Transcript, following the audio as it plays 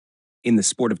In the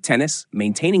sport of tennis,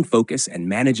 maintaining focus and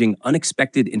managing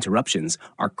unexpected interruptions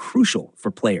are crucial for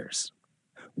players.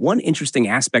 One interesting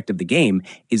aspect of the game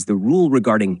is the rule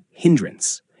regarding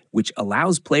hindrance, which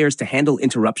allows players to handle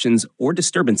interruptions or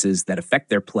disturbances that affect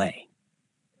their play.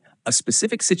 A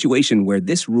specific situation where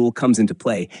this rule comes into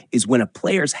play is when a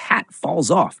player's hat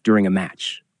falls off during a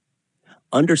match.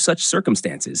 Under such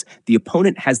circumstances, the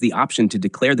opponent has the option to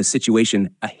declare the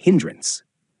situation a hindrance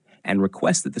and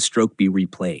request that the stroke be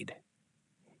replayed.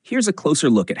 Here's a closer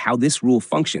look at how this rule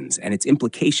functions and its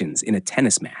implications in a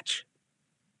tennis match.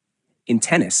 In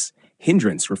tennis,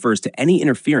 hindrance refers to any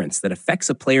interference that affects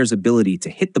a player's ability to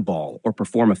hit the ball or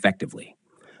perform effectively.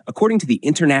 According to the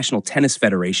International Tennis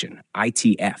Federation,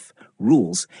 ITF,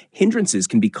 rules, hindrances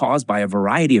can be caused by a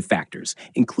variety of factors,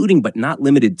 including but not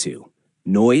limited to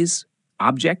noise,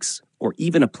 objects, or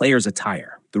even a player's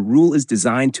attire. The rule is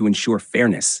designed to ensure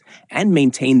fairness and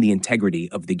maintain the integrity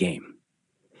of the game.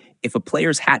 If a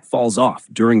player's hat falls off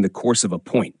during the course of a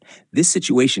point, this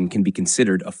situation can be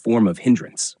considered a form of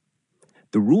hindrance.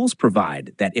 The rules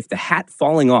provide that if the hat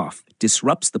falling off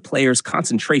disrupts the player's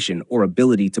concentration or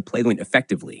ability to play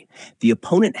effectively, the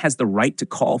opponent has the right to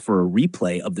call for a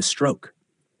replay of the stroke.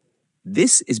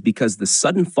 This is because the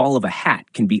sudden fall of a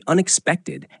hat can be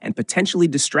unexpected and potentially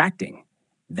distracting,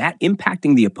 that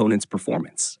impacting the opponent's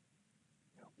performance.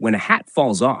 When a hat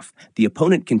falls off, the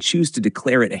opponent can choose to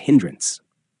declare it a hindrance.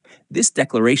 This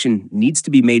declaration needs to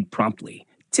be made promptly,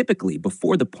 typically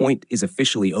before the point is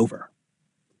officially over.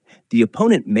 The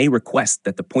opponent may request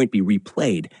that the point be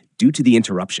replayed due to the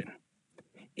interruption.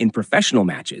 In professional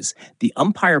matches, the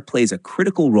umpire plays a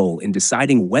critical role in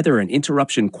deciding whether an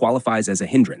interruption qualifies as a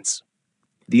hindrance.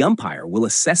 The umpire will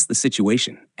assess the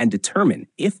situation and determine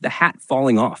if the hat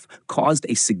falling off caused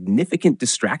a significant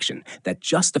distraction that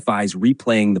justifies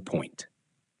replaying the point.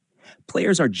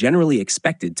 Players are generally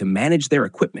expected to manage their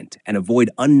equipment and avoid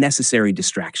unnecessary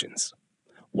distractions.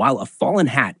 While a fallen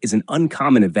hat is an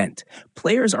uncommon event,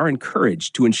 players are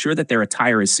encouraged to ensure that their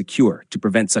attire is secure to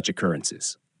prevent such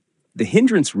occurrences. The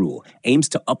hindrance rule aims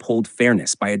to uphold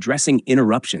fairness by addressing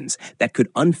interruptions that could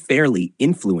unfairly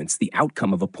influence the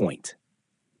outcome of a point.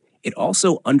 It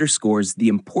also underscores the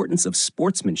importance of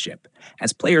sportsmanship,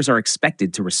 as players are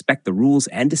expected to respect the rules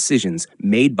and decisions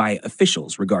made by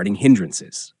officials regarding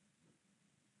hindrances.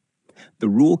 The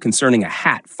rule concerning a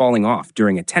hat falling off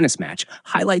during a tennis match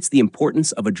highlights the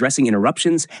importance of addressing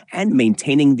interruptions and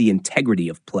maintaining the integrity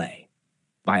of play.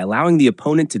 By allowing the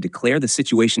opponent to declare the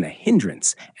situation a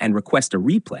hindrance and request a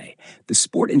replay, the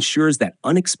sport ensures that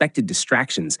unexpected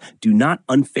distractions do not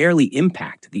unfairly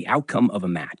impact the outcome of a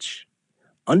match.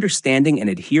 Understanding and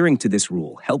adhering to this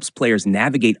rule helps players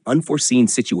navigate unforeseen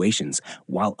situations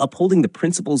while upholding the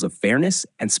principles of fairness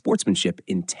and sportsmanship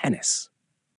in tennis.